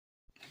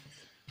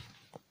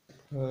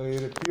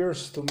It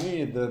appears to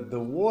me that the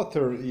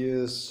water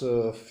is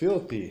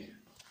filthy.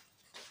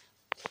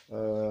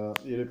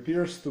 It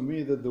appears to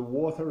me that the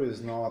water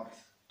is not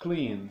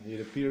clean.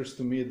 It appears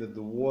to me that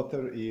the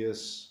water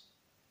is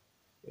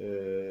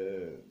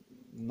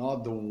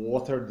not the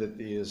water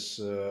that is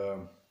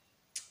a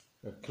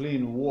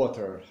clean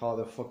water. How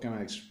the fuck can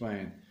I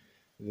explain?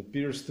 It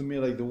appears to me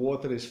like the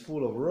water is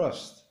full of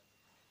rust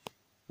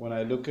when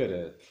I look at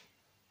it.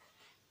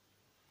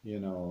 You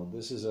know,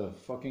 this is a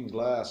fucking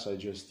glass I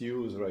just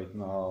used right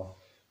now.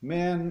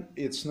 Man,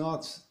 it's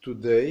not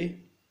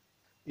today.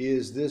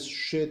 Is this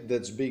shit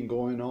that's been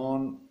going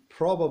on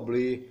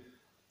probably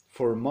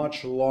for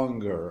much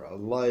longer.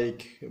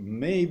 Like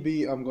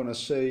maybe I'm gonna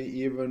say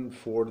even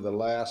for the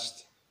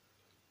last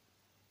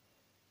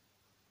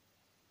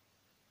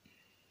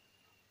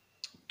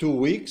 2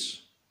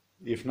 weeks,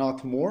 if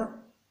not more,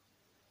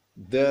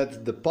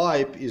 that the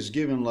pipe is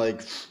given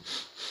like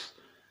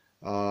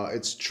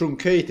it's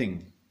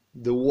truncating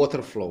the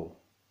water flow.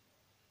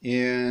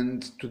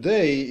 And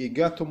today it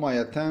got to my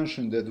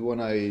attention that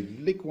when I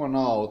lick one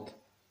out,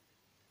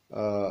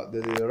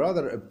 that it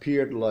rather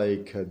appeared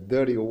like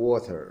dirty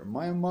water.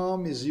 My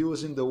mom is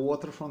using the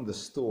water from the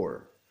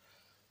store.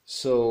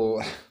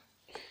 So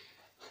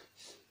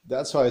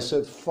that's why I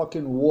said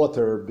fucking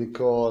water,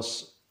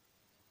 because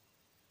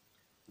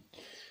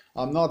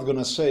I'm not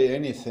gonna say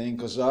anything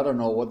because I don't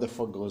know what the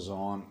fuck goes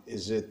on.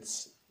 Is it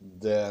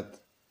that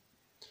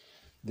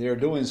they're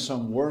doing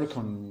some work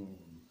on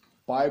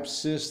pipe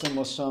system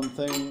or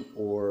something,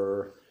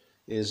 or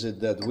is it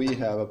that we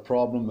have a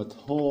problem at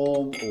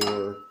home,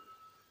 or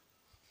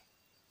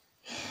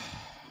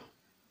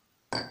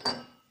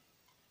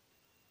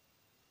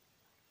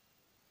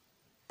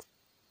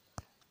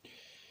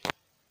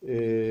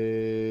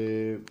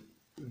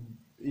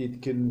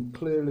it can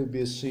clearly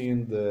be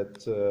seen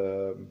that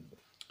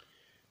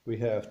we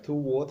have two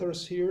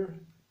waters here,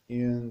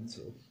 and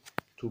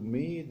to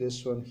me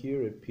this one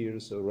here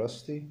appears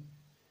rusty.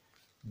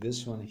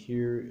 This one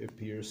here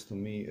appears to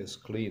me as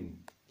clean.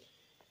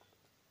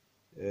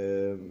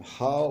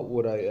 How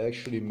would I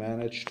actually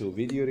manage to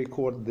video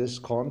record this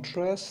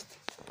contrast?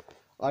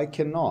 I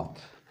cannot.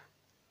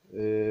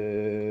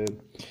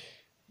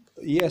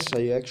 Yes,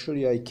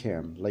 I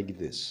can, like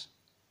this.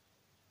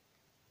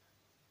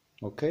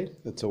 Okay,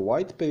 it's a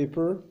white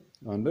paper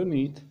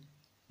underneath,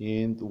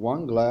 and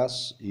one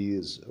glass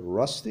is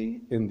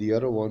rusty and the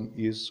other one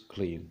is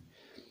clean.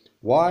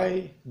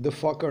 Why the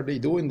fuck are they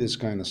doing this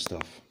kind of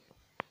stuff?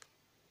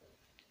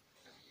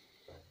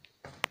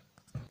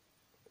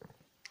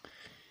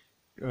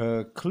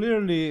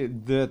 Clearly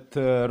that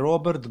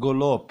Robert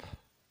Golob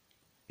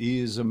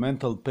is a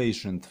mental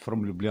patient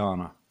from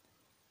Ljubljana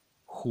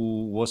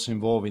who was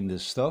involved in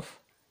this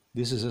stuff.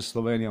 This is a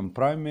Slovenian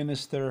prime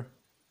minister,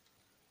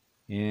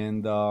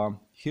 and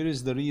here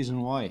is the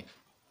reason why.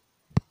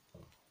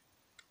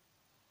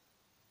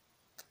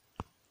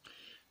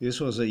 This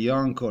was a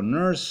Janko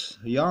nurse,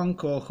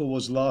 Janko, who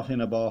was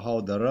laughing about how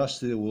the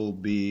rust will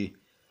be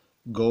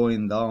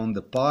going down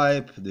the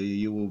pipe,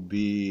 you will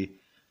be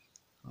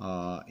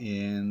I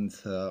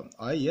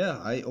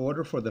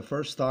ordered for the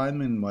first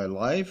time in my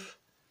life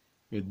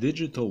a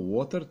digital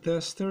water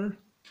tester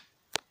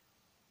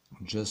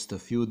just a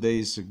few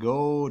days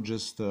ago.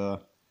 Just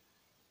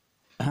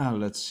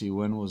let's see,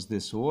 when was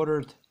this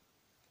ordered?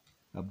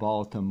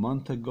 About a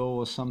month ago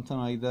or something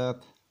like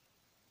that.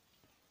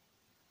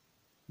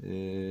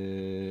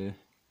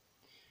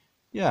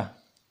 Yeah,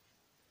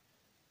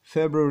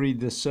 February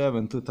the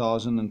 7th,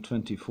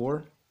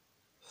 2024,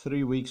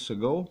 3 weeks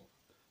ago.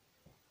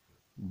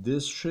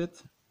 This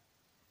shit,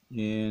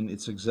 and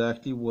it's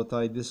exactly what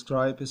I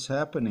describe is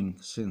happening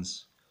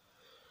since.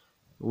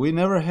 We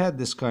never had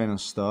this kind of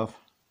stuff,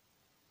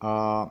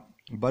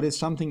 but it's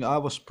something I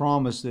was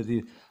promised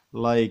that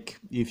like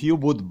if you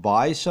would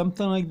buy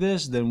something like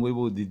this, then we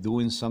would be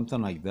doing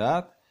something like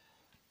that.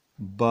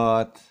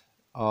 But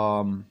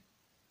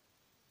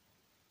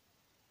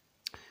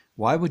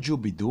why would you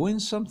be doing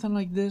something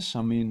like this?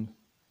 I mean,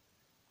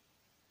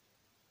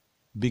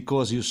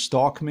 because you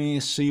stalk me,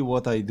 see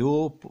what I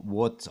do,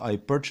 what I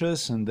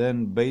purchase, and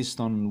then based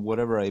on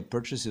whatever I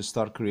purchase, you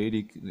start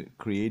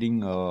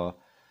creating a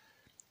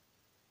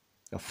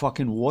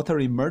fucking water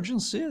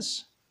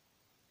emergencies.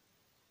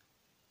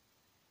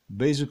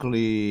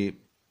 Basically,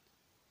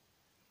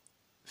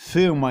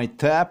 fill my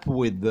tap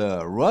with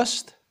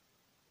rust.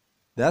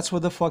 That's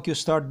what the fuck you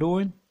start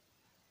doing.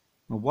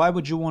 Why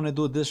would you want to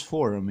do this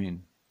for? I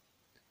mean,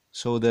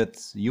 so that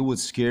you would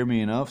scare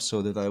me enough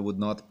so that I would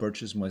not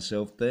purchase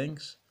myself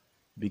things,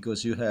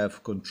 because you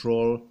have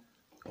control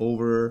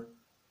over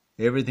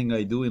everything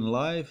I do in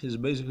life, is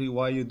basically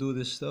why you do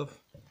this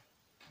stuff.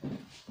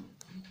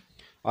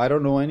 I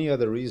don't know any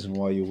other reason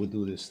why you would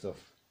do this stuff.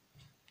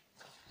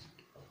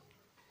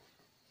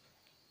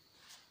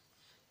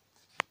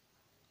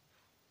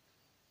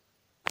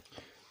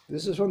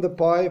 This is from the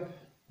pipe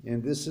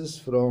and this is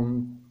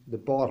from the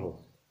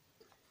bottle.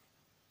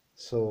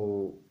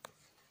 So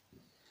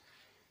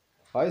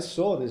I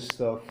saw this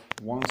stuff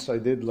once. I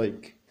did,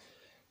 like,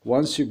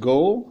 once you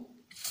go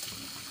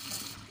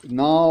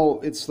now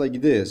it's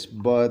like this,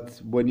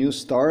 but when you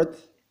start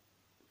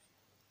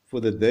for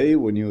the day,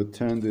 when you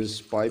turn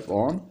this pipe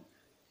on,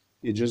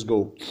 it just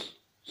go.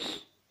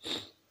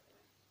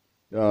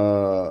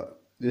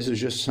 This is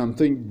just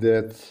something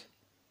that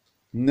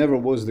never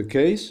was the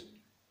case.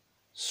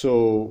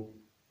 So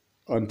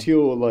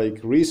until like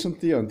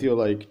recently, until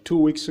like 2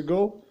 weeks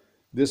ago,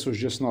 this was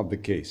just not the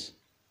case.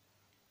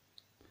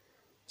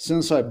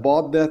 Since I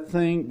bought that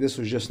thing, this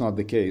was just not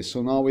the case.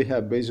 So now we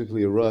have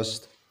basically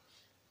rust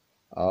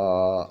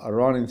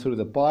running through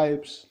the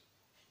pipes.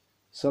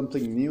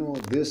 Something new.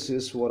 This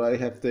is what I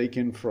have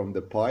taken from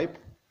the pipe,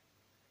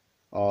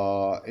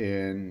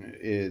 and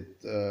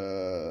it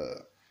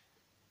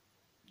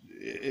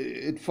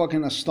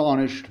fucking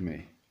astonished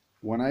me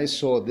when I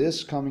saw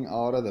this coming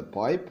out of the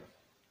pipe.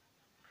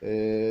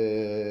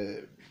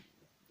 Is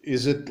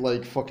it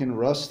like fucking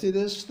rusty,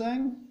 this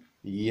thing?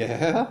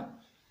 Yeah,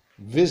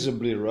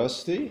 visibly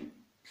rusty.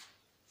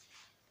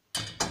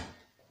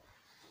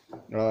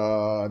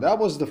 That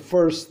was the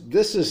first.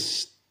 This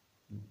is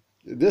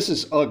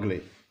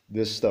ugly.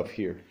 This stuff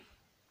here.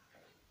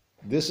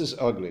 This is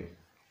ugly.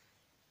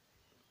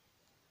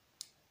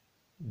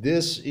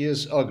 This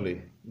is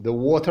ugly. The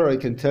water, I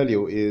can tell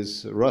you,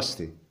 is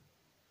rusty.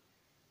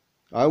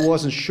 I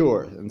wasn't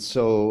sure, and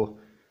so,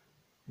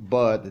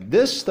 but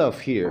this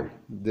stuff here,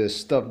 this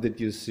stuff that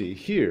you see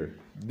here,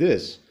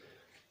 this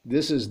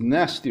is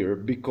nastier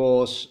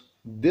because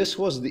this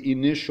was the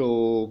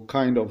initial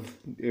kind of,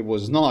 it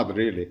was not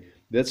really.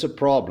 That's a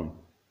problem.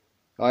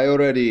 I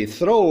already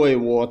throw away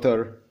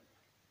water,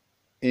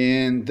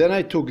 and then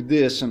I took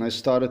this and I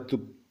started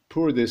to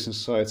pour this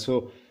inside.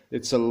 So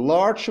it's a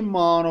large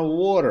amount of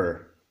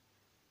water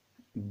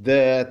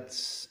that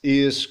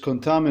is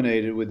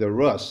contaminated with the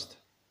rust.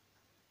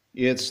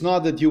 It's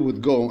not that you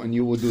would go and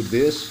you would do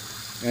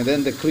this and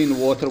then the clean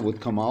water would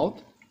come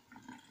out,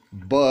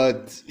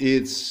 but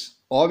it's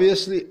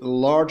obviously a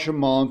large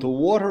amount of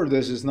water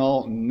that is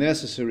now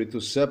necessary to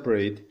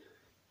separate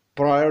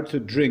prior to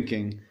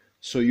drinking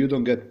so you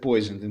don't get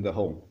poisoned in the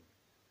home.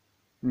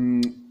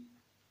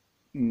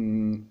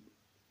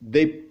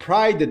 They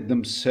prided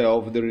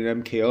themselves during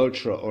MK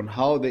Ultra on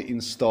how they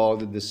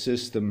installed the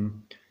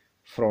system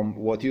from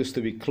what used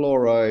to be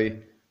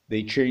chloride.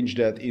 They changed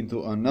that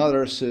into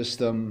another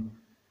system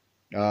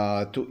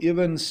to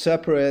even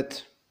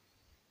separate,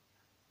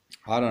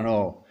 I don't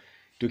know,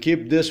 to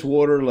keep this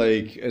water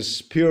like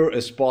as pure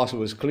as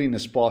possible, as clean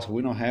as possible.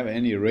 We don't have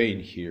any rain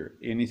here,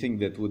 anything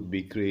that would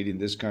be creating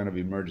this kind of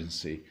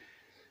emergencies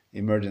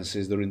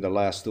during the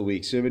last 2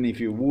 weeks. Even if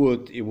you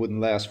would, it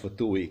wouldn't last for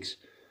 2 weeks.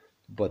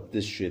 But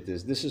this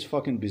is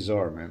fucking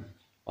bizarre, man.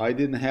 I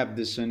didn't have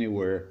this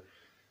anywhere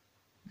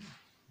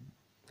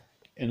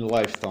in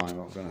lifetime,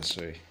 I'm gonna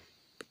say.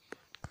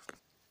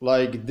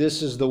 Like,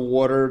 this is the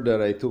water that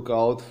I took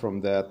out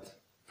from that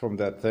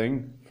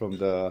thing, from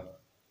the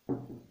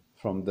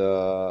from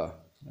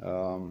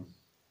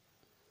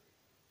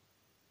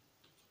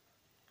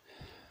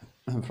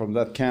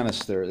that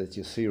canister that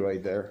you see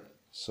right there.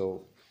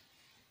 So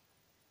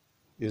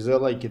is there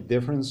like a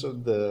difference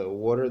of the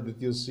water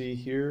that you see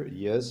here?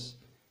 Yes.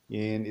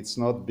 And it's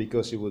not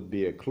because it would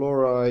be a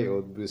chloride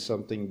or would be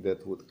something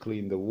that would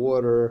clean the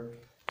water,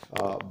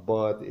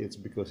 but it's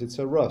because it's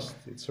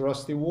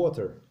rusty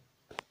water.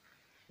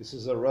 This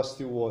is a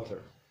rusty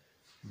water.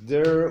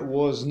 There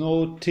was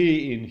no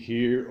tea in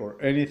here or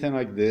anything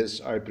like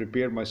this. I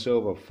prepared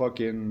myself a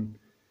fucking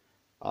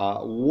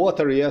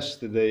water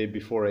yesterday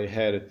before I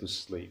headed to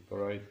sleep, all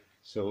right?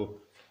 So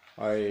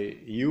I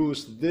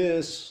used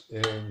this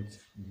and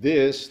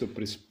this to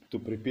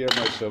prepare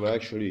myself,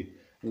 actually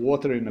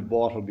water in a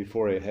bottle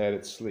before I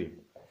headed to sleep.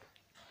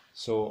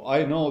 So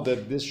I know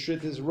that this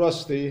shit is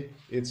rusty.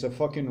 It's a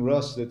fucking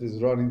rust that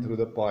is running through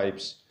the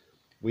pipes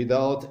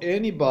without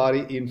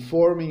anybody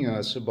informing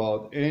us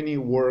about any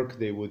work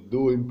they would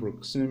do in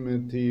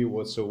proximity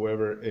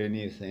whatsoever,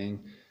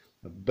 anything.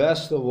 The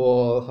best of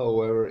all,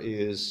 however,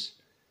 is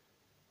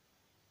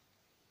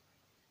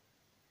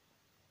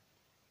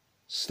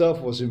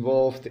stuff was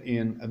involved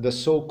in the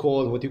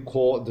what you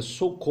call the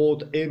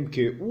so-called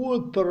MK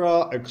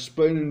Ultra,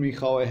 explaining me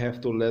how I have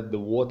to let the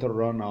water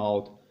run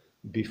out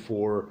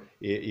before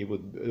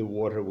the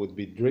water would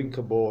be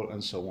drinkable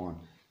and so on.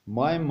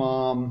 My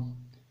mom,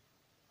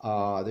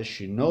 that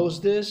she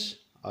knows this,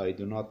 I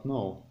do not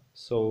know.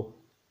 So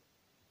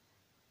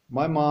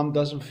my mom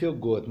doesn't feel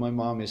good. My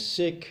mom is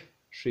sick.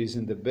 She's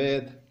in the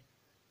bed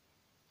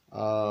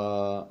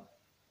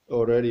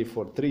already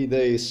for 3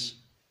 days.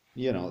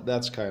 You know,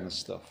 that's kind of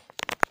stuff.